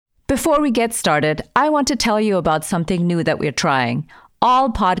Before we get started, I want to tell you about something new that we're trying. All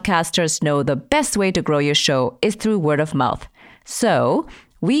podcasters know the best way to grow your show is through word of mouth. So,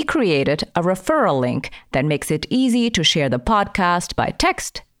 we created a referral link that makes it easy to share the podcast by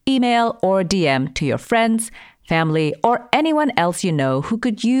text, email, or DM to your friends, family, or anyone else you know who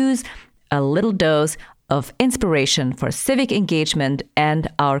could use a little dose of inspiration for civic engagement and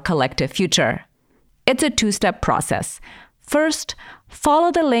our collective future. It's a two-step process. First,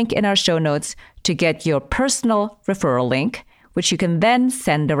 follow the link in our show notes to get your personal referral link, which you can then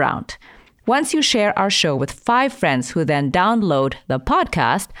send around. Once you share our show with 5 friends who then download the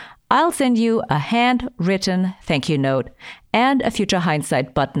podcast, I'll send you a handwritten thank you note and a Future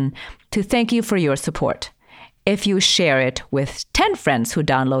Hindsight button to thank you for your support. If you share it with 10 friends who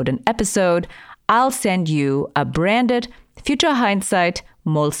download an episode, I'll send you a branded Future Hindsight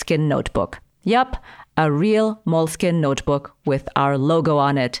Moleskine notebook. Yup, a real Moleskine notebook with our logo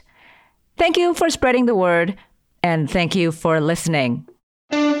on it. Thank you for spreading the word, and thank you for listening.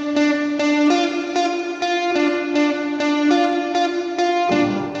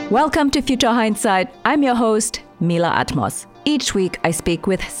 Welcome to Future Hindsight. I'm your host, Mila Atmos. Each week, I speak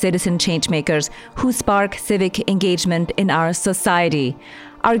with citizen changemakers who spark civic engagement in our society.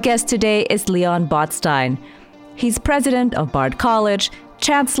 Our guest today is Leon Botstein. He's president of Bard College,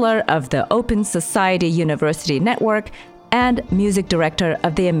 chancellor of the Open Society University Network, and music director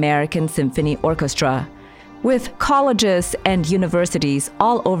of the American Symphony Orchestra. With colleges and universities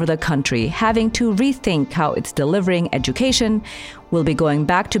all over the country having to rethink how it's delivering education, we'll be going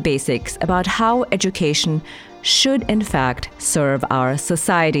back to basics about how education should in fact serve our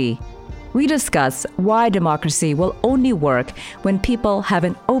society. We discuss why democracy will only work when people have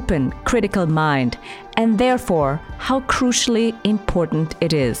an open, critical mind, and therefore how crucially important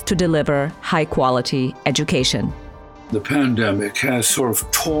it is to deliver high-quality education. The pandemic has sort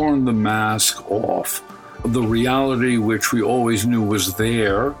of torn the mask off. The reality which we always knew was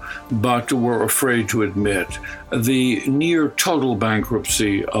there, but were afraid to admit, the near total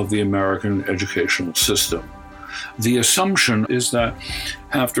bankruptcy of the American educational system. The assumption is that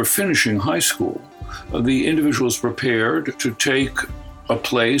after finishing high school, the individual is prepared to take a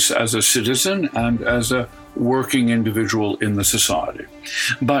place as a citizen and as a working individual in the society.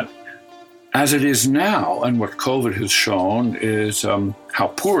 But as it is now, and what COVID has shown is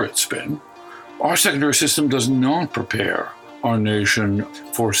how poor it's been, our secondary system does not prepare our nation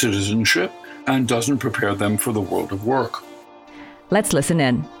for citizenship and doesn't prepare them for the world of work. Let's listen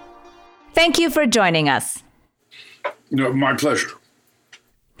in. Thank you for joining us. No, my pleasure.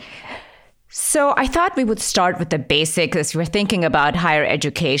 So I thought we would start with the basics as we're thinking about higher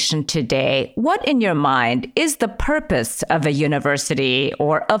education today. What in your mind is the purpose of a university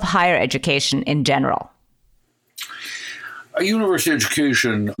or of higher education in general? A university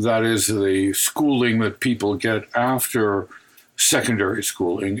education, that is the schooling that people get after secondary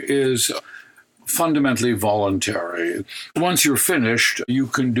schooling, is fundamentally voluntary. Once you're finished, you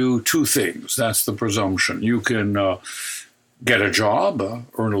can do 2 things. That's the presumption. You can get a job,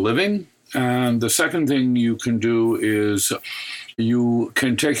 earn a living, and the second thing you can do is you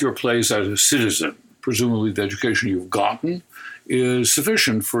can take your place as a citizen. Presumably the education you've gotten is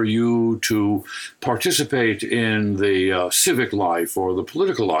sufficient for you to participate in the civic life or the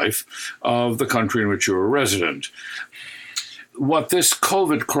political life of the country in which you're a resident. What this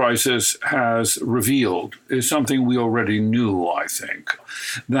COVID crisis has revealed is something we already knew, I think,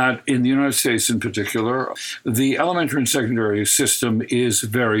 that in the United States in particular, the elementary and secondary system is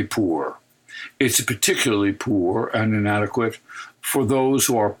very poor. It's particularly poor and inadequate for those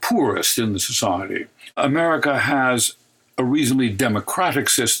who are poorest in the society. America has a reasonably democratic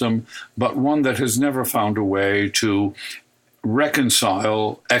system, but one that has never found a way to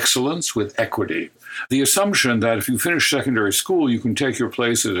reconcile excellence with equity. The assumption that if you finish secondary school, you can take your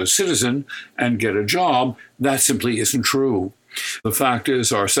place as a citizen and get a job, that simply isn't true. The fact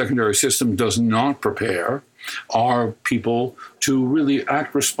is our secondary system does not prepare our people to really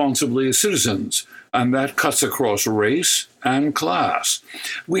act responsibly as citizens, and that cuts across race and class.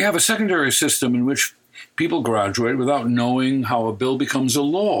 We have a secondary system in which people graduate without knowing how a bill becomes a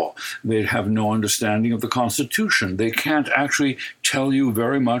law. They have no understanding of the Constitution. They can't actually tell you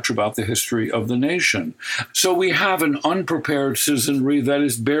very much about the history of the nation. So we have an unprepared citizenry that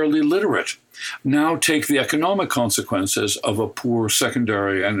is barely literate. Now take the economic consequences of a poor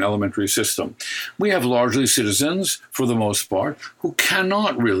secondary and elementary system. We have largely citizens, for the most part, who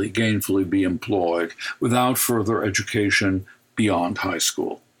cannot really gainfully be employed without further education beyond high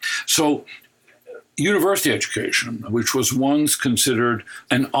school. So university education, which was once considered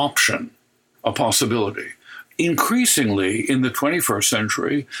an option, a possibility, increasingly in the 21st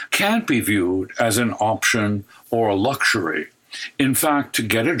century can't be viewed as an option or a luxury. In fact, to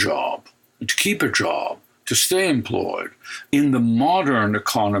get a job, to keep a job, to stay employed in the modern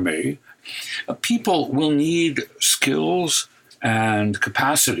economy, people will need skills and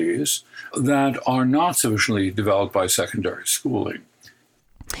capacities that are not sufficiently developed by secondary schooling.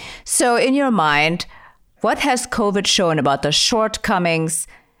 So in your mind, what has COVID shown about the shortcomings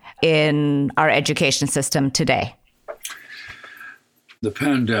in our education system today? The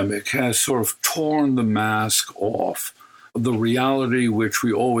pandemic has sort of torn the mask off the reality which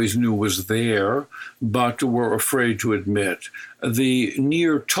we always knew was there, but were afraid to admit, the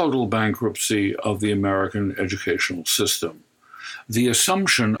near total bankruptcy of the American educational system. The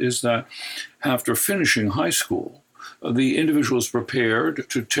assumption is that after finishing high school, the individual is prepared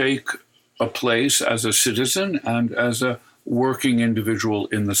to take a place as a citizen and as a working individual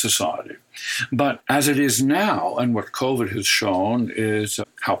in the society. But as it is now, and what COVID has shown is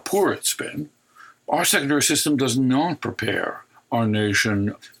how poor it's been, our secondary system does not prepare our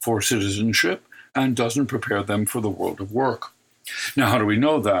nation for citizenship and doesn't prepare them for the world of work. Now, how do we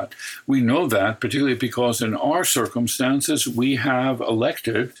know that? We know that particularly because in our circumstances, we have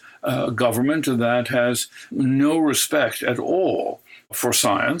elected a government that has no respect at all for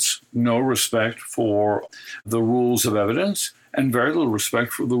science, no respect for the rules of evidence, and very little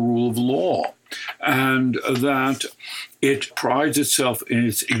respect for the rule of law, and that it prides itself in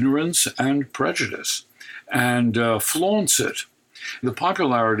its ignorance and prejudice and flaunts it. The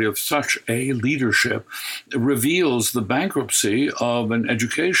popularity of such a leadership reveals the bankruptcy of an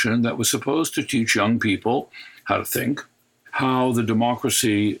education that was supposed to teach young people how to think, how the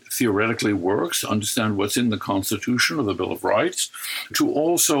democracy theoretically works, understand what's in the Constitution or the Bill of Rights, to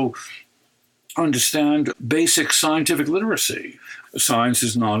also understand basic scientific literacy. Science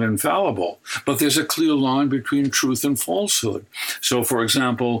is not infallible, but there's a clear line between truth and falsehood. So, for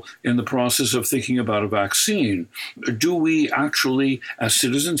example, in the process of thinking about a vaccine, do we actually, as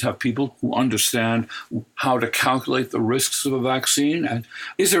citizens, have people who understand how to calculate the risks of a vaccine? And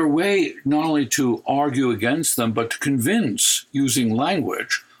is there a way not only to argue against them, but to convince, using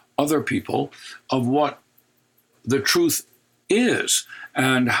language, other people of what the truth is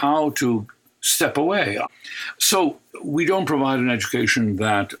and how to step away? So we don't provide an education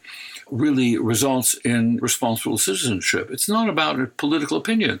that really results in responsible citizenship. It's not about political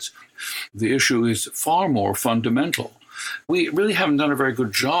opinions. The issue is far more fundamental. We really haven't done a very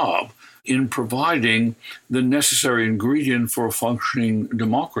good job in providing the necessary ingredient for a functioning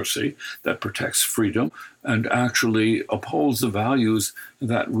democracy that protects freedom and actually upholds the values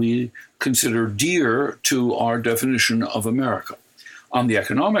that we consider dear to our definition of America. On the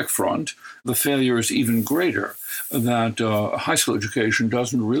economic front, the failure is even greater, that high school education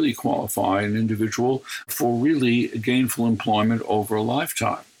doesn't really qualify an individual for really gainful employment over a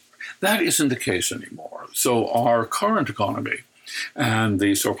lifetime. That isn't the case anymore. So our current economy and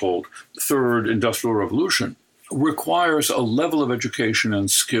the so-called third industrial revolution requires a level of education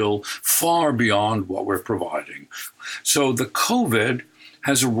and skill far beyond what we're providing. So the COVID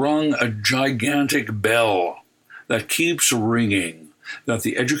has rung a gigantic bell that keeps ringing, that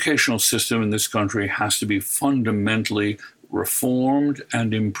the educational system in this country has to be fundamentally reformed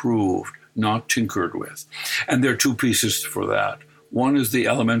and improved, not tinkered with. And there are two pieces for that. One is the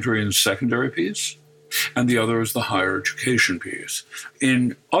elementary and secondary piece, and the other is the higher education piece.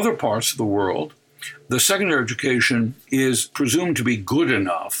 In other parts of the world, the secondary education is presumed to be good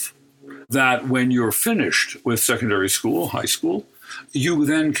enough that when you're finished with secondary school, high school, you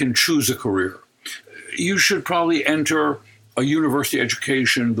then can choose a career. You should probably enter a university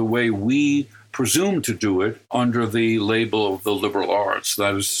education the way we presume to do it under the label of the liberal arts.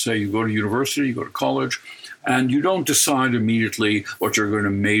 That is to say, you go to university, you go to college, and you don't decide immediately what you're going to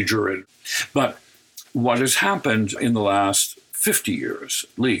major in. But what has happened in the last 50 years,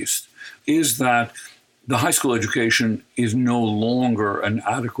 at least, is that the high school education is no longer an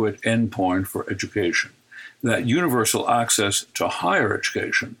adequate endpoint for education. That universal access to higher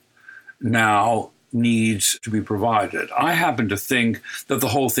education now needs to be provided. I happen to think that the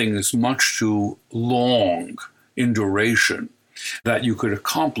whole thing is much too long in duration, that you could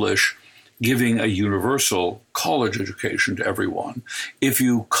accomplish giving a universal college education to everyone if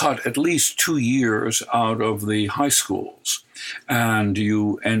you cut at least 2 years out of the high schools and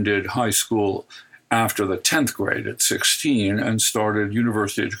you ended high school after the 10th grade at 16 and started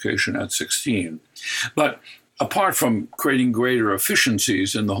university education at 16. But apart from creating greater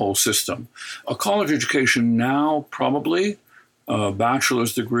efficiencies in the whole system, a college education now probably, a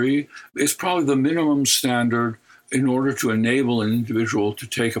bachelor's degree, is probably the minimum standard in order to enable an individual to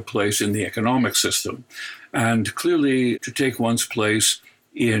take a place in the economic system and clearly to take one's place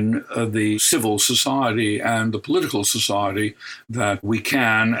in the civil society and the political society that we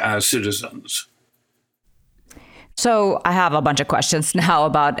can as citizens. So I have a bunch of questions now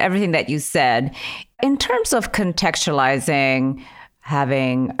about everything that you said. In terms of contextualizing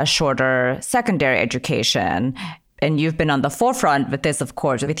having a shorter secondary education, and you've been on the forefront with this, of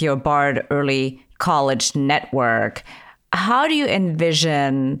course, with your Bard Early College Network, how do you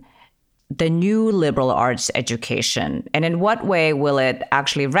envision the new liberal arts education? And in what way will it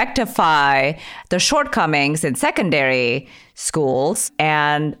actually rectify the shortcomings in secondary schools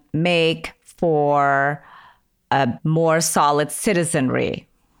and make for a more solid citizenry?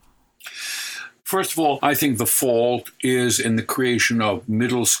 First of all, I think the fault is in the creation of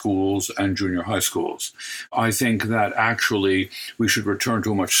middle schools and junior high schools. I think that actually we should return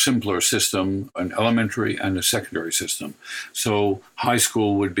to a much simpler system, an elementary and a secondary system. So high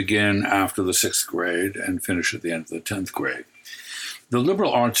school would begin after the 6th grade and finish at the end of the 10th grade. The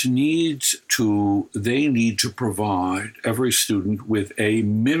liberal arts need to provide every student with a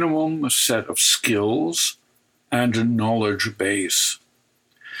minimum set of skills and a knowledge base.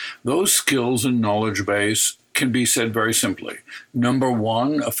 Those skills and knowledge base can be said very simply. Number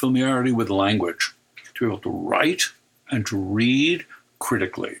one, a familiarity with language, to be able to write and to read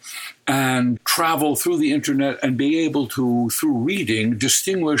critically, and travel through the internet and be able to, through reading,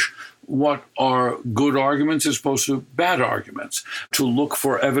 distinguish what are good arguments as opposed to bad arguments, to look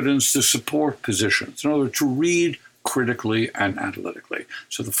for evidence to support positions. In other words, to read critically and analytically.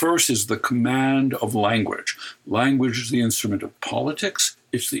 So the first is the command of language. Language is the instrument of politics.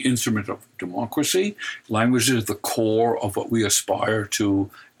 It's the instrument of democracy. Language is the core of what we aspire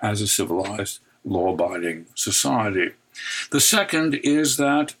to as a civilized, law-abiding society. The second is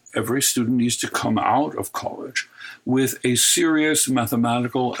that every student needs to come out of college with a serious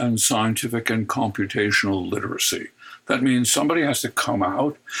mathematical and scientific and computational literacy. That means somebody has to come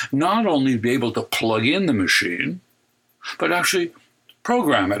out, not only be able to plug in the machine, but actually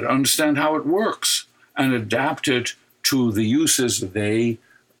program it, understand how it works, and adapt it to the uses they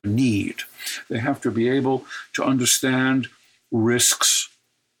need. They have to be able to understand risks,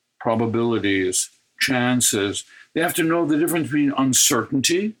 probabilities, chances. They have to know the difference between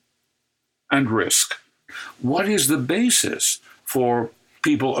uncertainty and risk. What is the basis for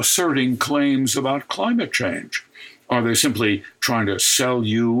people asserting claims about climate change? Are they simply trying to sell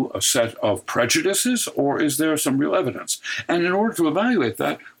you a set of prejudices, or is there some real evidence? And in order to evaluate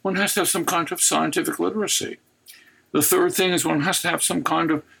that, one has to have some kind of scientific literacy. The third thing is one has to have some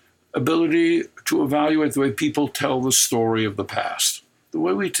kind of ability to evaluate the way people tell the story of the past. The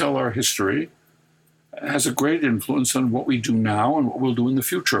way we tell our history has a great influence on what we do now and what we'll do in the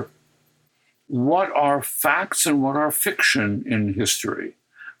future. What are facts and what are fiction in history?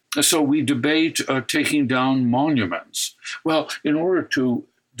 So we debate taking down monuments. Well, in order to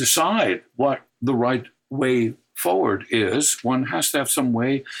decide what the right way forward is, one has to have some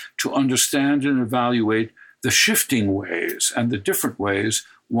way to understand and evaluate the shifting ways and the different ways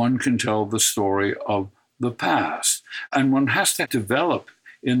one can tell the story of the past. And one has to develop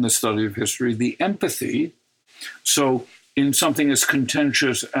in the study of history the empathy. So in something as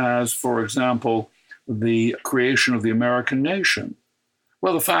contentious as, for example, the creation of the American nation,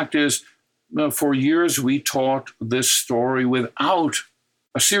 well, the fact is, for years we taught this story without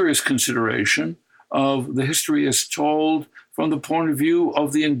a serious consideration of the history as told from the point of view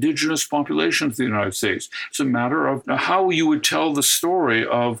of the indigenous population of the United States. It's a matter of how you would tell the story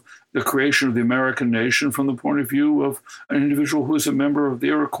of the creation of the American nation from the point of view of an individual who is a member of the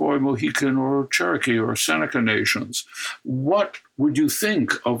Iroquois, Mohican, or Cherokee, or Seneca nations. What would you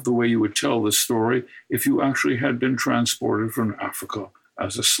think of the way you would tell this story if you actually had been transported from Africa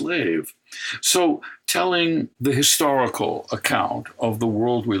as a slave? So telling the historical account of the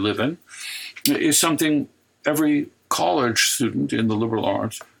world we live in is something every college student in the liberal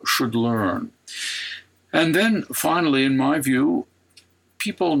arts should learn. And then finally, in my view,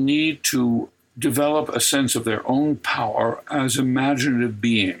 people need to develop a sense of their own power as imaginative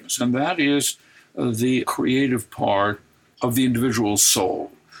beings, and that is the creative part of the individual's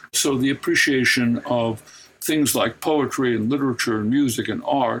soul. So the appreciation of things like poetry and literature and music and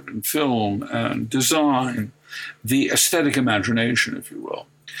art and film and design, the aesthetic imagination, if you will.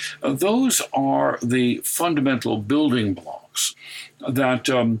 Those are the fundamental building blocks that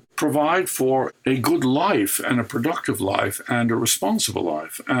provide for a good life and a productive life and a responsible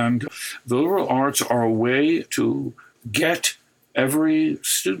life. And the liberal arts are a way to get every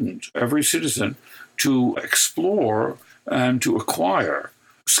student, every citizen, to explore and to acquire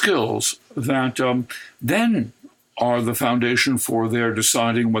skills that then are the foundation for their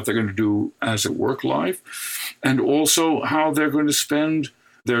deciding what they're going to do as a work life, and also how they're going to spend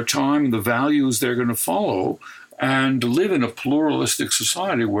their time, the values they're going to follow, and live in a pluralistic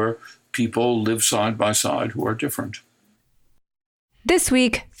society where people live side by side who are different. This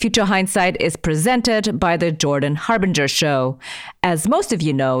week, Future Hindsight is presented by the Jordan Harbinger Show. As most of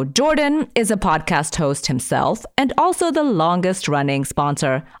you know, Jordan is a podcast host himself and also the longest-running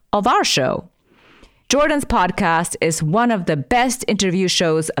sponsor of our show. Jordan's podcast is one of the best interview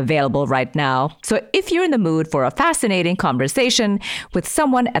shows available right now. So if you're in the mood for a fascinating conversation with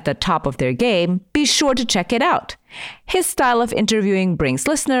someone at the top of their game, be sure to check it out. His style of interviewing brings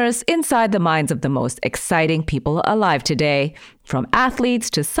listeners inside the minds of the most exciting people alive today. From athletes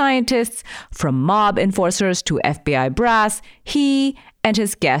to scientists, from mob enforcers to FBI brass, he and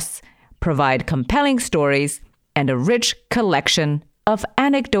his guests provide compelling stories and a rich collection of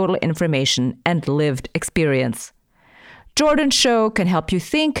anecdotal information and lived experience. Jordan's show can help you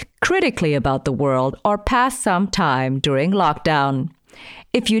think critically about the world or pass some time during lockdown.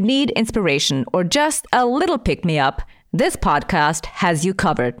 If you need inspiration or just a little pick-me-up, this podcast has you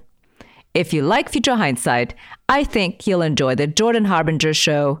covered. If you like Future Hindsight, I think you'll enjoy the Jordan Harbinger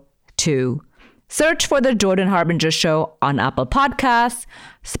Show too. Search for the Jordan Harbinger Show on Apple Podcasts,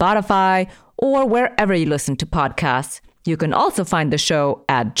 Spotify, or wherever you listen to podcasts. You can also find the show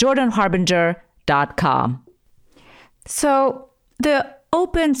at jordanharbinger.com. So, the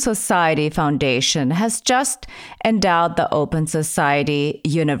Open Society Foundation has just endowed the Open Society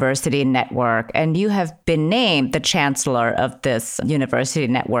University Network, and you have been named the chancellor of this university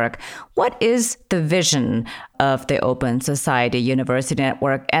network. What is the vision of the Open Society University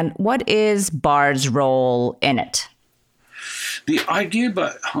Network, and what is BARD's role in it? The idea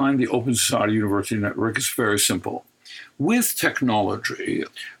behind the Open Society University Network is very simple. With technology,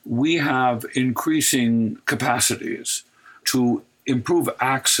 we have increasing capacities to improve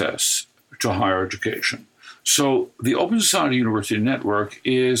access to higher education. So the Open Society University Network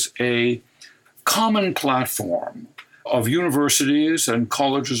is a common platform of universities and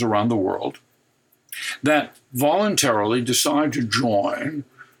colleges around the world that voluntarily decide to join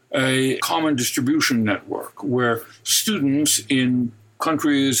a common distribution network where students in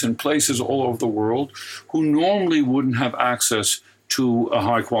countries and places all over the world who normally wouldn't have access to a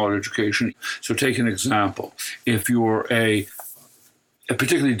high-quality education. So take an example. If you're a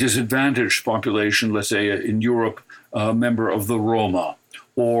particularly disadvantaged population, let's say in Europe, a member of the Roma,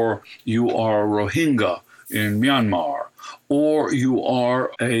 or you are a Rohingya in Myanmar, or you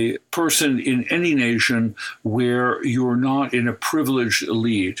are a person in any nation where you're not in a privileged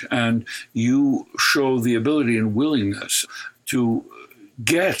elite and you show the ability and willingness to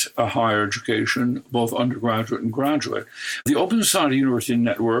get a higher education, both undergraduate and graduate. The Open Society University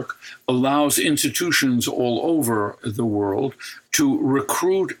Network allows institutions all over the world to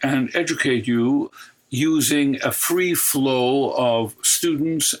recruit and educate you using a free flow of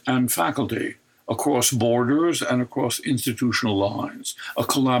students and faculty across borders and across institutional lines, a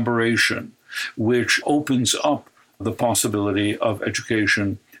collaboration which opens up the possibility of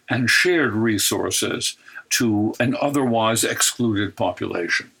education and shared resources to an otherwise excluded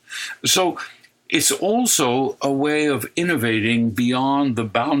population. So it's also a way of innovating beyond the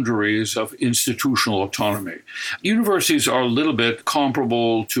boundaries of institutional autonomy. Universities are a little bit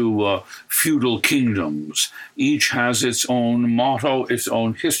comparable to feudal kingdoms. Each has its own motto, its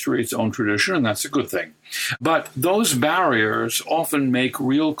own history, its own tradition, and that's a good thing. But those barriers often make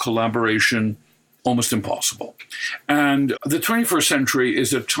real collaboration almost impossible. And the 21st century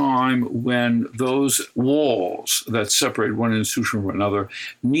is a time when those walls that separate one institution from another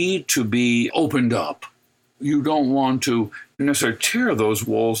need to be opened up. You don't want to necessarily tear those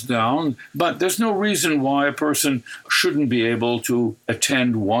walls down, but there's no reason why a person shouldn't be able to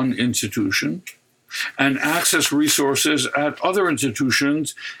attend one institution and access resources at other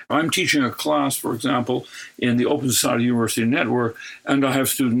institutions. I'm teaching a class, for example, in the Open Society University Network, and I have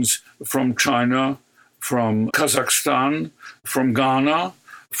students from China, from Kazakhstan, from Ghana,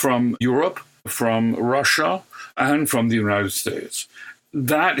 from Europe, from Russia, and from the United States.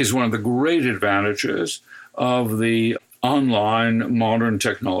 That is one of the great advantages of the online modern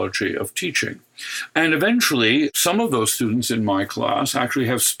technology of teaching. And eventually, some of those students in my class actually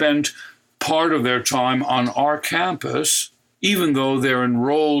have spent part of their time on our campus, even though they're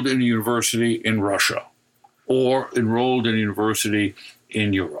enrolled in a university in Russia or enrolled in a university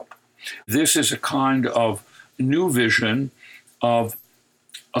in Europe. This is a kind of new vision of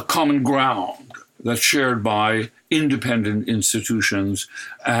a common ground that's shared by independent institutions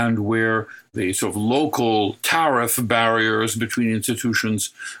and where the sort of local tariff barriers between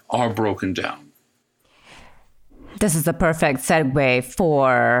institutions are broken down. This is the perfect segue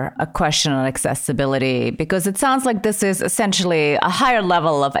for a question on accessibility, because it sounds like this is essentially a higher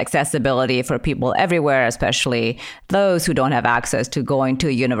level of accessibility for people everywhere, especially those who don't have access to going to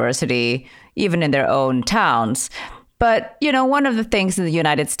a university, even in their own towns. But, one of the things in the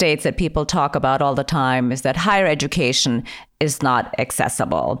United States that people talk about all the time is that higher education is not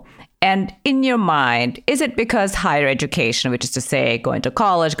accessible. And in your mind, is it because higher education, which is to say going to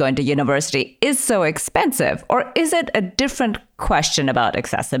college, going to university, is so expensive? Or is it a different question about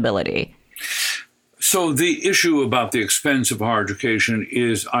accessibility? So the issue about the expense of higher education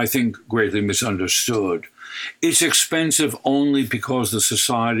is, I think, greatly misunderstood. It's expensive only because the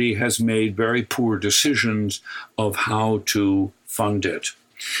society has made very poor decisions of how to fund it.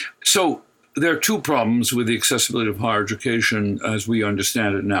 So there are two problems with the accessibility of higher education as we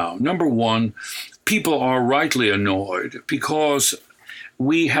understand it now. Number one, people are rightly annoyed because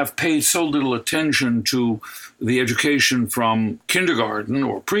we have paid so little attention to the education from kindergarten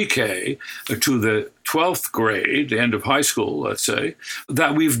or pre-K to the 12th grade, the end of high school, let's say,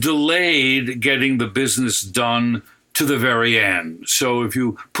 that we've delayed getting the business done to the very end. So if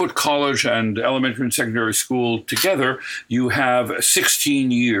you put college and elementary and secondary school together, you have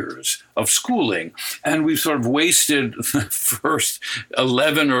 16 years of schooling. And we've sort of wasted the first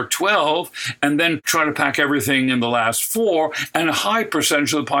 11 or 12 and then try to pack everything in the last 4. And a high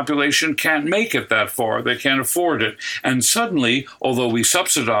percentage of the population can't make it that far. They can't afford it. And suddenly, although we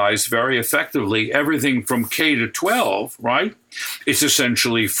subsidize very effectively everything from K to 12, right? It's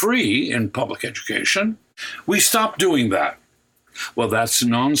essentially free in public education. We stopped doing that. Well, that's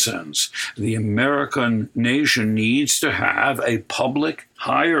nonsense. The American nation needs to have a public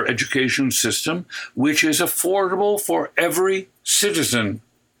higher education system which is affordable for every citizen.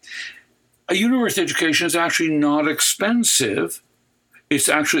 A university education is actually not expensive. It's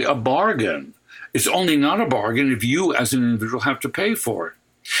actually a bargain. It's only not a bargain if you as an individual have to pay for it.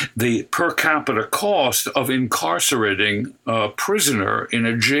 The per capita cost of incarcerating a prisoner in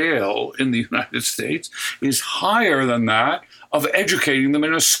a jail in the United States is higher than that of educating them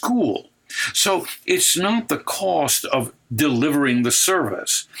in a school. So it's not the cost of delivering the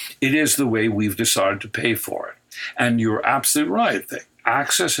service. It is the way we've decided to pay for it. And you're absolutely right. The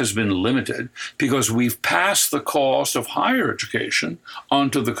access has been limited because we've passed the cost of higher education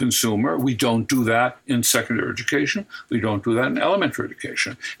onto the consumer. We don't do that in secondary education. We don't do that in elementary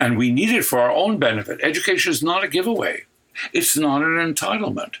education. And we need it for our own benefit. Education is not a giveaway. It's not an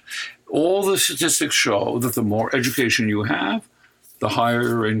entitlement. All the statistics show that the more education you have, the higher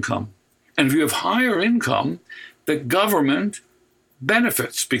your income. And if you have higher income, the government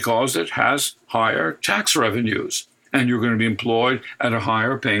benefits because it has higher tax revenues. And you're going to be employed at a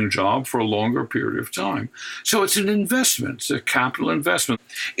higher paying job for a longer period of time. So it's an investment. It's a capital investment.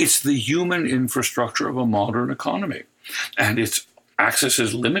 It's the human infrastructure of a modern economy. And its access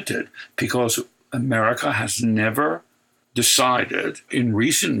is limited because America has never decided in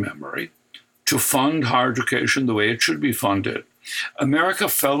recent memory to fund higher education the way it should be funded. America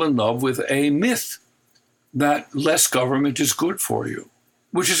fell in love with a myth that less government is good for you,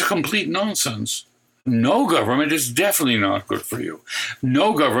 which is a complete nonsense. No government is definitely not good for you.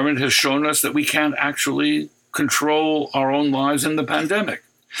 No government has shown us that we can't actually control our own lives in the pandemic.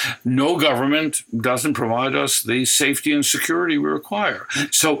 No government doesn't provide us the safety and security we require.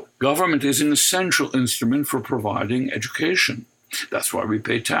 So government is an essential instrument for providing education. That's why we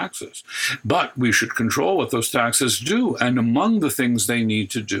pay taxes. But we should control what those taxes do. And among the things they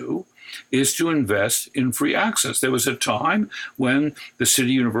need to do is to invest in free access. There was a time when the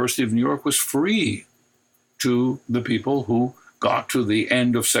City University of New York was free to the people who got to the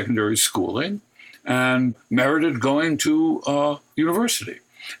end of secondary schooling and merited going to university.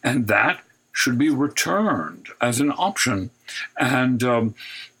 And that should be returned as an option. And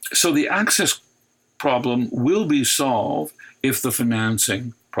so the access problem will be solved if the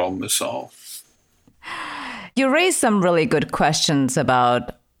financing problem is solved. You raised some really good questions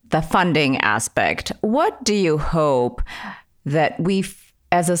about the funding aspect. What do you hope that we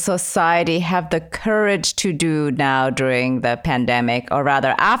as a society have the courage to do now during the pandemic, or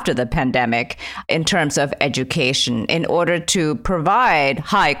rather after the pandemic, in terms of education, in order to provide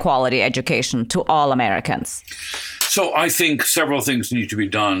high quality education to all Americans? So I think several things need to be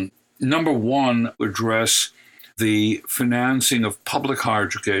done. Number one, address the financing of public higher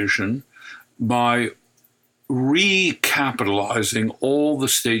education by recapitalizing all the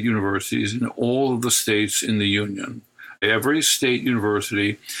state universities in all of the states in the union. Every state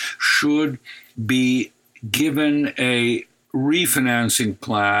university should be given a refinancing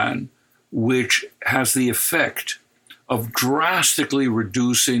plan which has the effect of drastically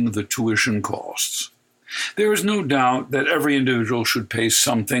reducing the tuition costs. There is no doubt that every individual should pay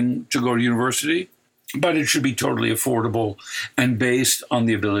something to go to university, but it should be totally affordable and based on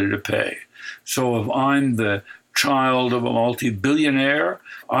the ability to pay. So if I'm the child of a multi-billionaire,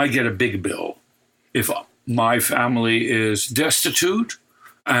 I get a big bill. If my family is destitute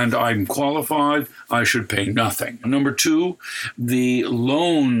and I'm qualified, I should pay nothing. Number two, the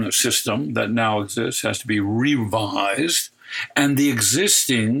loan system that now exists has to be revised, and the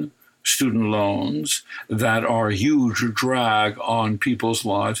existing student loans that are a huge drag on people's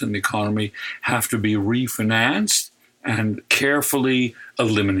lives and the economy have to be refinanced and carefully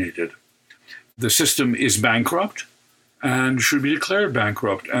eliminated. The system is bankrupt and should be declared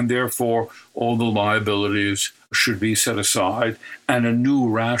bankrupt, and therefore all the liabilities should be set aside and a new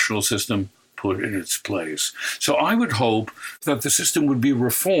rational system put in its place. So I would hope that the system would be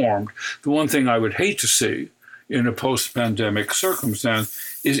reformed. The one thing I would hate to see in a post-pandemic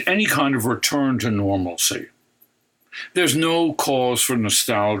circumstance is any kind of return to normalcy. There's no cause for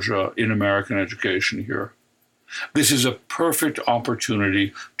nostalgia in American education here. This is a perfect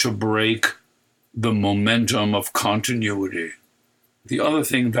opportunity to break the momentum of continuity. The other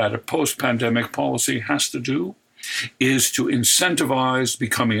thing that a post-pandemic policy has to do is to incentivize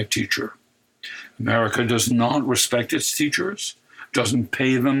becoming a teacher. America does not respect its teachers, doesn't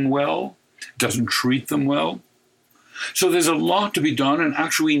pay them well, doesn't treat them well. So there's a lot to be done, and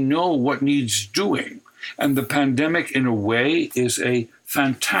actually we know what needs doing. And the pandemic, in a way, is a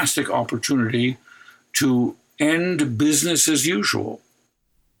fantastic opportunity to end business as usual.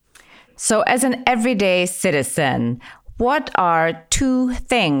 So as an everyday citizen, what are 2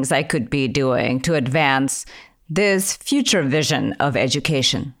 things I could be doing to advance this future vision of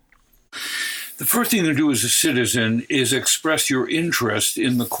education? The first thing to do as a citizen is express your interest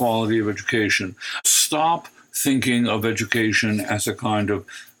in the quality of education. Stop thinking of education as a kind of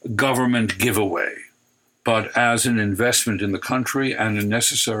government giveaway, but as an investment in the country and a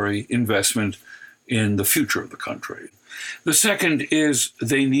necessary investment in the future of the country. The second is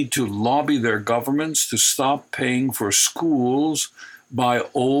they need to lobby their governments to stop paying for schools by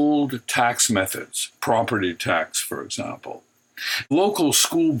old tax methods, property tax, for example. Local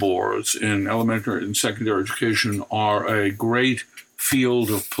school boards in elementary and secondary education are a great field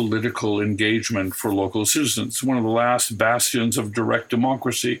of political engagement for local citizens. One of the last bastions of direct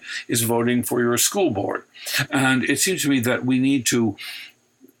democracy is voting for your school board. And it seems to me that we need to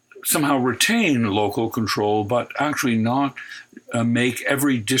somehow retain local control, but actually not make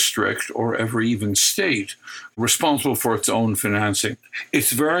every district or every even state responsible for its own financing.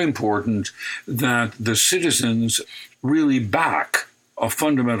 It's very important that the citizens really back a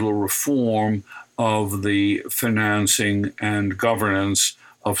fundamental reform of the financing and governance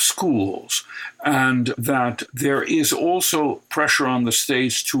of schools, and that there is also pressure on the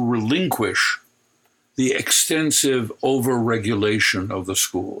states to relinquish the extensive overregulation of the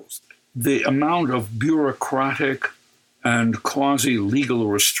schools. The amount of bureaucratic and quasi-legal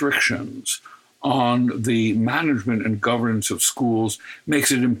restrictions on the management and governance of schools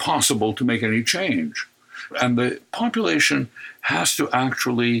makes it impossible to make any change. And the population has to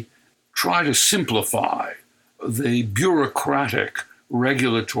actually try to simplify the bureaucratic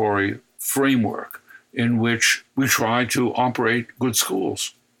regulatory framework in which we try to operate good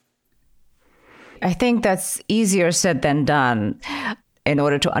schools. I think that's easier said than done. In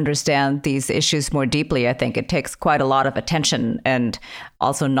order to understand these issues more deeply, I think it takes quite a lot of attention and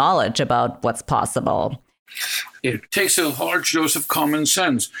also knowledge about what's possible. It takes a large dose of common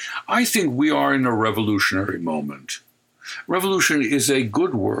sense. I think we are in a revolutionary moment. Revolution is a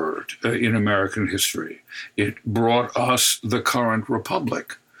good word in American history. It brought us the current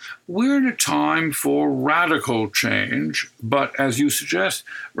republic. We're in a time for radical change, but as you suggest,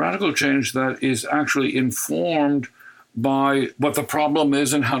 radical change that is actually informed by what the problem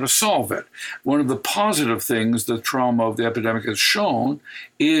is and how to solve it. One of the positive things the trauma of the epidemic has shown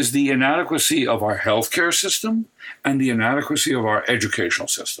is the inadequacy of our healthcare system and the inadequacy of our educational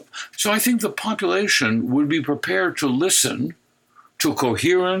system. So I think the population would be prepared to listen to a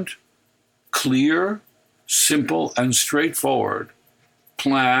coherent, clear, simple, and straightforward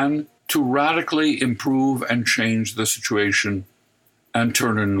plan to radically improve and change the situation and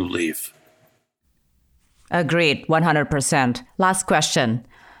turn a new leaf. Agreed, 100%. Last question.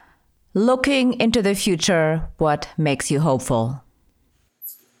 Looking into the future, what makes you hopeful?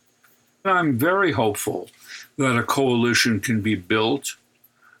 I'm very hopeful that a coalition can be built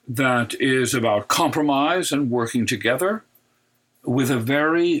that is about compromise and working together with a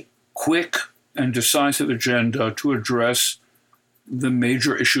very quick and decisive agenda to address the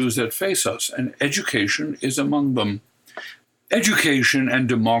major issues that face us, and education is among them. Education and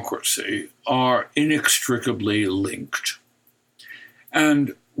democracy are inextricably linked.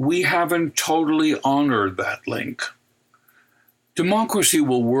 And we haven't totally honored that link. Democracy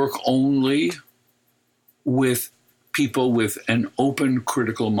will work only with people with an open,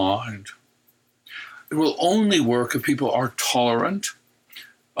 critical mind. It will only work if people are tolerant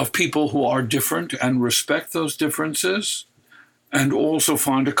of people who are different and respect those differences, and also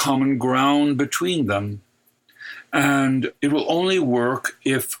find a common ground between them. And it will only work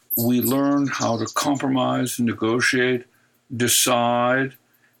if we learn how to compromise, negotiate, decide,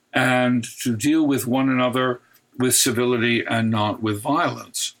 and to deal with one another with civility and not with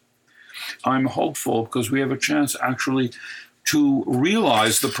violence. I'm hopeful because we have a chance actually to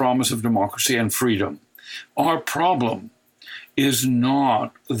realize the promise of democracy and freedom. Our problem is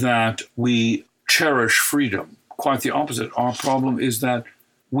not that we cherish freedom. Quite the opposite. Our problem is that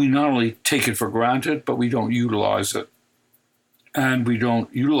we not only take it for granted, but we don't utilize it. And we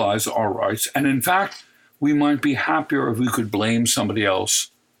don't utilize our rights. And in fact, we might be happier if we could blame somebody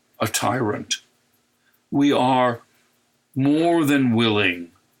else, a tyrant. We are more than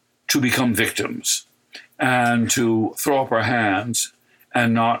willing to become victims and to throw up our hands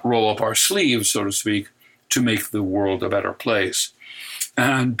and not roll up our sleeves, so to speak, to make the world a better place.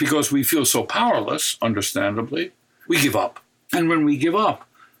 And because we feel so powerless, understandably, we give up. And when we give up,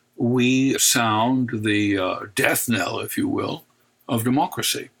 we sound the death knell, if you will, of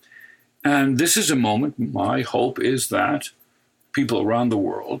democracy. And this is a moment, my hope is that people around the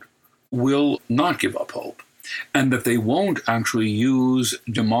world will not give up hope, and that they won't actually use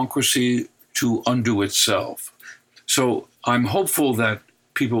democracy to undo itself. So I'm hopeful that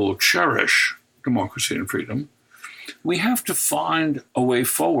people will cherish democracy and freedom. We have to find a way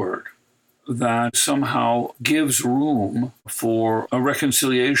forward that somehow gives room for a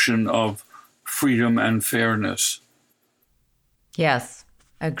reconciliation of freedom and fairness. Yes,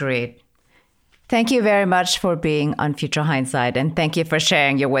 agreed. Thank you very much for being on Future Hindsight, and thank you for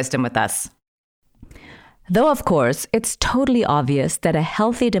sharing your wisdom with us. Though, of course, it's totally obvious that a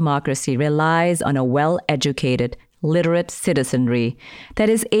healthy democracy relies on a well-educated, literate citizenry that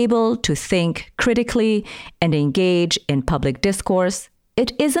is able to think critically and engage in public discourse,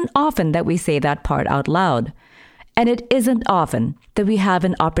 it isn't often that we say that part out loud. And it isn't often that we have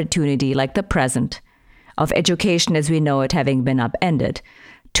an opportunity like the present, of education as we know it having been upended,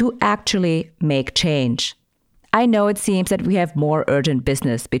 to actually make change. I know it seems that we have more urgent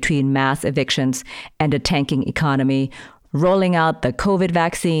business between mass evictions and a tanking economy, rolling out the COVID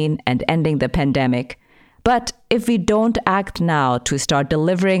vaccine and ending the pandemic. But if we don't act now to start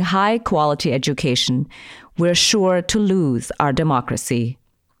delivering high-quality education, we're sure to lose our democracy.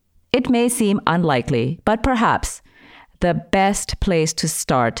 It may seem unlikely, but perhaps the best place to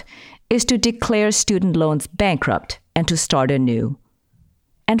start is to declare student loans bankrupt and to start anew.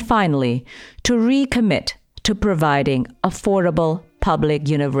 And finally, to recommit to providing affordable public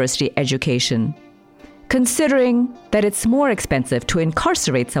university education, considering that it's more expensive to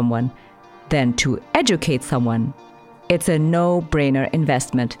incarcerate someone than to educate someone. It's a no-brainer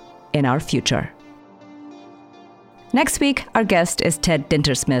investment in our future. Next week, our guest is Ted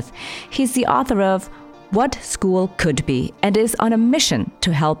Dintersmith. He's the author of What School Could Be and is on a mission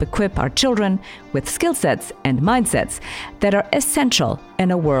to help equip our children with skill sets and mindsets that are essential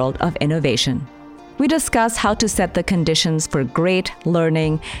in a world of innovation. We discuss how to set the conditions for great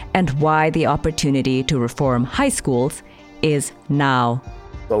learning and why the opportunity to reform high schools is now.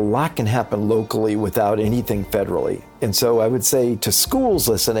 A lot can happen locally without anything federally. And so I would say to schools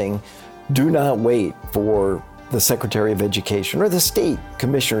listening, do not wait for the Secretary of Education or the State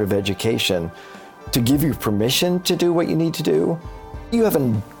Commissioner of Education to give you permission to do what you need to do. You have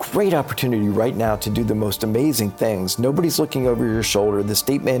a great opportunity right now to do the most amazing things. Nobody's looking over your shoulder. The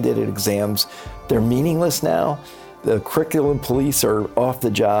state-mandated exams, they're meaningless now. The curriculum police are off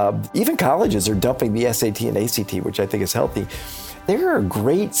the job. Even colleges are dumping the SAT and ACT, which I think is healthy. There are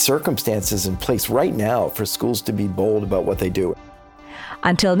great circumstances in place right now for schools to be bold about what they do.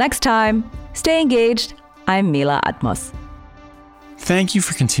 Until next time, stay engaged. I'm Mila Atmos. Thank you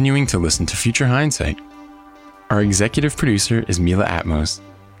for continuing to listen to Future Hindsight. Our executive producer is Mila Atmos,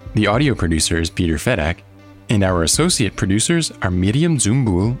 the audio producer is Peter Fedak, and our associate producers are Miriam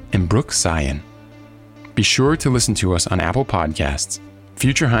Zumbul and Brooke Sion. Be sure to listen to us on Apple Podcasts,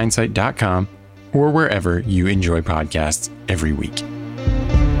 futurehindsight.com, or wherever you enjoy podcasts every week.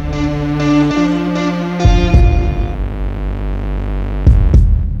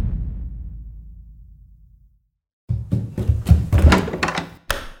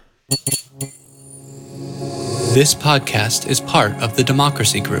 This podcast is part of the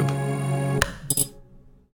Democracy Group,